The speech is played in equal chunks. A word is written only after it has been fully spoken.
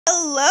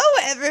Hello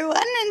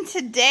everyone, and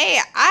today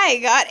I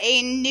got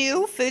a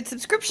new food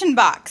subscription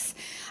box.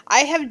 I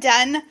have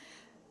done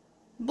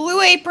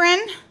Blue Apron,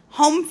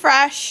 Home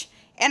Fresh,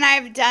 and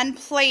I've done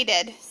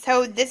Plated.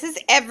 So this is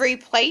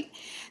Everyplate.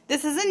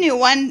 This is a new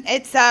one.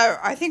 It's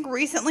I think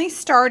recently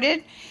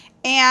started,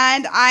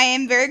 and I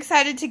am very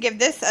excited to give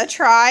this a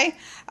try.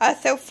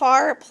 So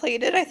far,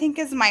 Plated I think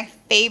is my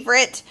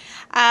favorite.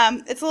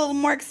 It's a little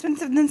more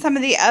expensive than some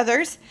of the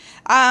others.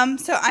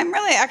 So I'm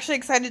really actually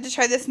excited to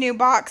try this new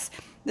box.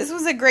 This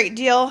was a great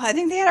deal. I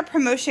think they had a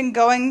promotion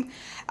going,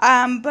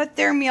 but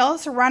their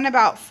meals run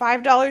about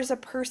 $5 a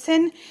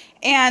person,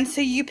 and so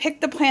you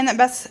pick the plan that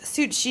best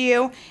suits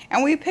you,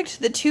 and we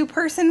picked the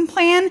 2-person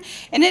plan,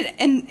 and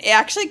it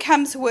actually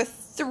comes with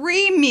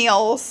 3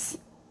 meals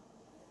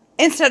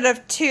instead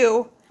of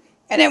 2,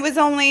 and it was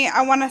only,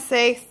 I want to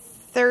say,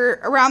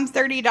 around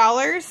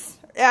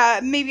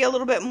 $30, maybe a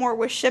little bit more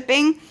with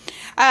shipping.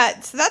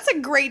 So that's a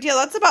great deal.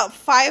 That's about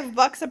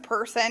 $5 a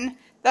person.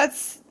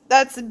 That's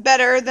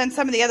better than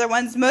some of the other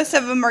ones. Most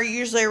of them are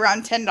usually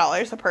around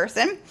 $10 a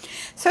person.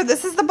 So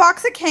this is the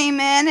box it came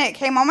in. It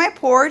came on my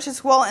porch.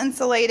 It's well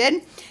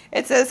insulated.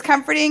 It says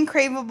comforting,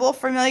 craveable,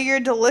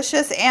 familiar,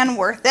 delicious, and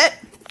worth it.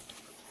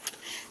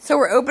 So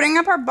we're opening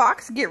up our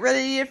box. Get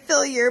ready to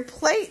fill your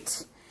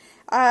plate.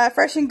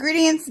 Fresh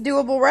ingredients,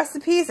 doable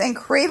recipes, and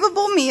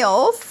craveable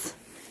meals.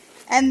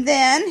 And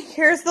then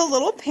here's the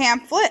little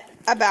pamphlet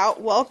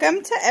about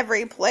welcome to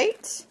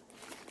Everyplate.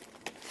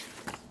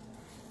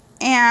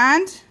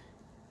 And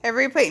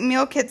Everyplate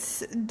meal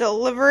kits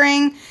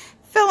delivering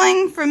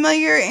filling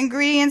familiar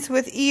ingredients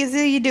with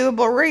easy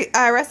doable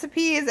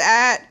recipes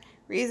at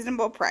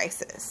reasonable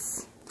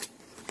prices.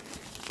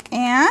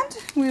 And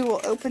we will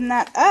open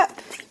that up,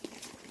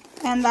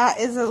 and that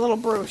is a little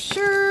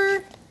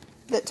brochure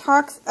that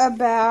talks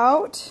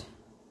about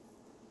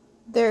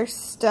their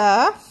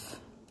stuff,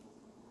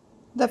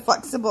 the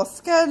flexible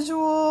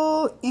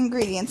schedule,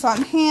 ingredients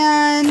on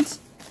hand.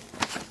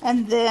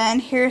 And then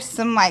here's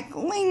some like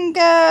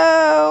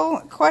lingo,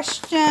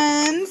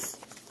 questions.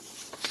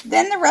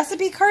 Then the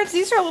recipe cards.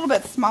 These are a little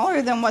bit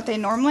smaller than what they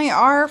normally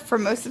are for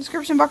most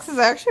subscription boxes.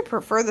 I actually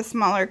prefer the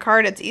smaller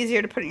card. It's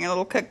easier to put in your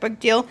little cookbook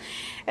deal.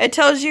 It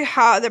tells you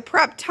how the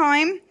prep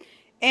time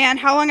and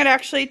how long it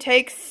actually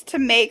takes to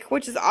make,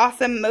 which is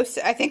awesome.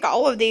 I think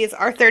all of these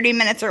are 30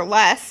 minutes or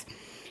less.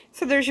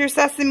 So there's your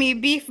sesame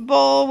beef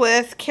bowl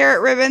with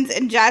carrot ribbons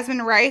and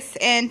jasmine rice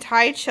and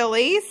Thai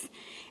chilies.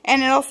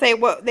 And it'll say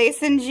what they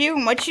send you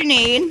and what you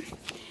need.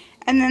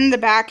 And then the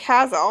back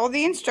has all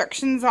the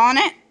instructions on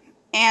it.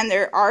 And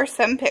there are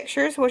some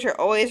pictures, which are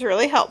always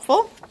really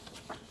helpful.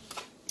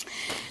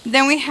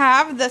 Then we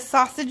have the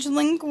sausage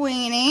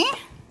linguine.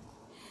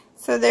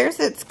 So there's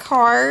its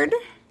card.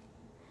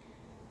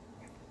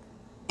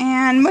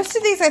 And most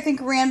of these, I think,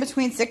 ran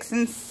between 600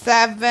 and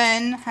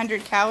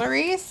 700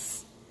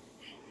 calories.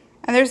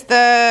 And there's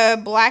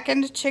the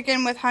blackened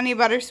chicken with honey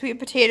butter, sweet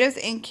potatoes,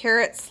 and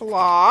carrot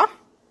slaw.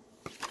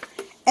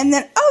 And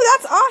then, oh,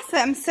 that's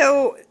awesome.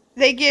 So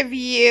they give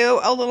you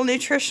a little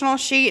nutritional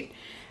sheet.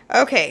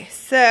 Okay,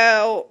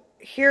 so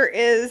here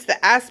is the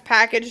as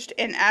packaged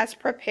and as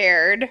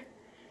prepared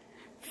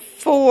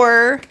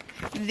for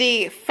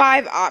the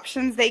 5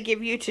 options they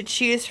give you to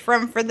choose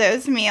from for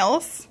those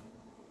meals.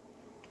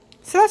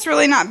 So that's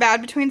really not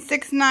bad. Between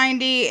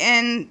 690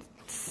 and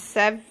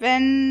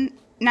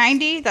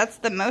 790. That's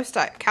the most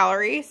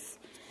calories.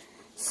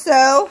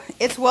 So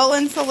it's well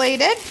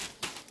insulated.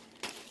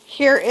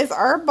 Here is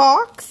our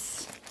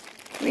box.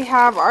 We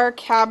have our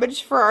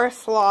cabbage for our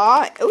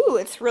slaw. Ooh,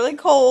 it's really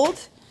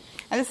cold.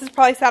 And this has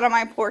probably sat on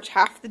my porch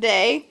half the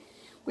day.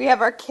 We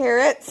have our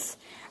carrots.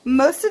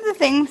 Most of the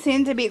things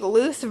seem to be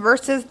loose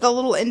versus the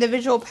little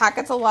individual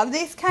packets a lot of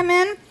these come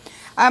in.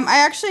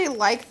 I actually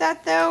like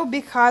that though,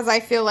 because I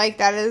feel like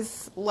that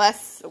is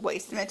less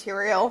waste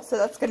material. So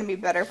that's going to be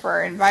better for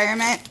our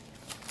environment.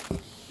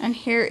 And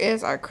here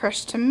is our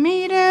crushed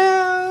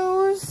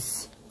tomatoes.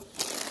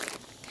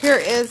 Here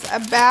is a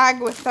bag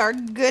with our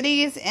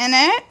goodies in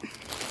it.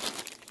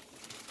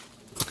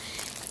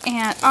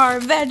 And our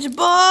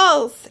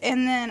vegetables.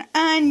 And then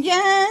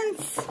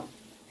onions.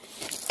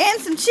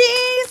 And some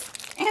cheese.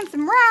 And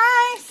some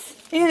rice.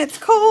 And it's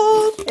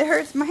cold. It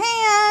hurts my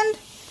hand.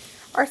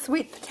 Our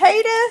sweet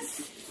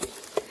potatoes.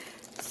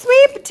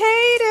 Sweet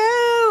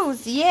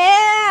potatoes.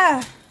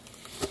 Yeah.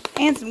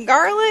 And some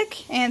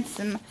garlic. And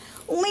some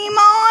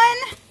lemon.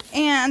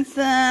 And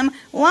some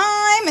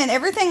lime. And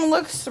everything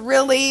looks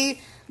really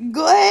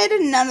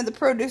good. None of the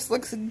produce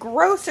looks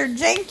gross or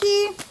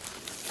janky.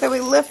 So we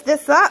lift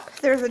this up.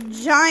 There's a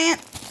giant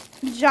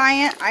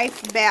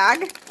ice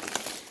bag.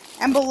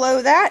 And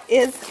below that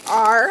is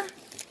our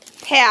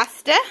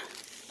pasta.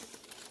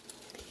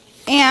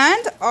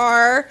 And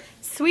our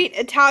sweet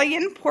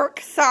Italian pork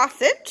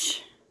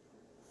sausage.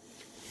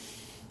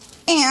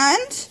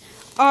 And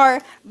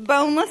our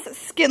boneless,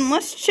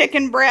 skinless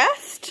chicken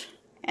breast.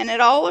 And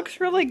it all looks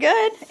really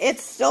good.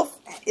 It's still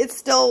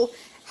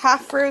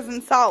half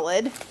frozen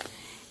solid.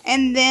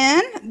 And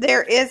then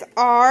there is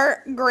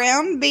our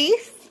ground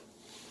beef.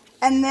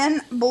 And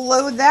then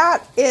below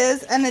that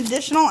is an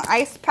additional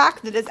ice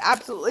pack that is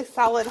absolutely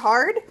solid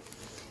hard.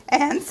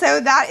 And so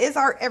that is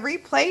our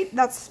Everyplate.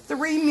 That's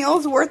 3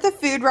 meals worth of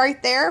food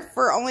right there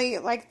for only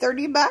like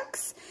 30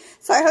 bucks.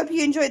 So I hope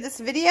you enjoyed this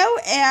video,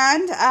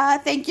 and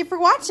thank you for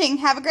watching.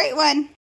 Have a great one.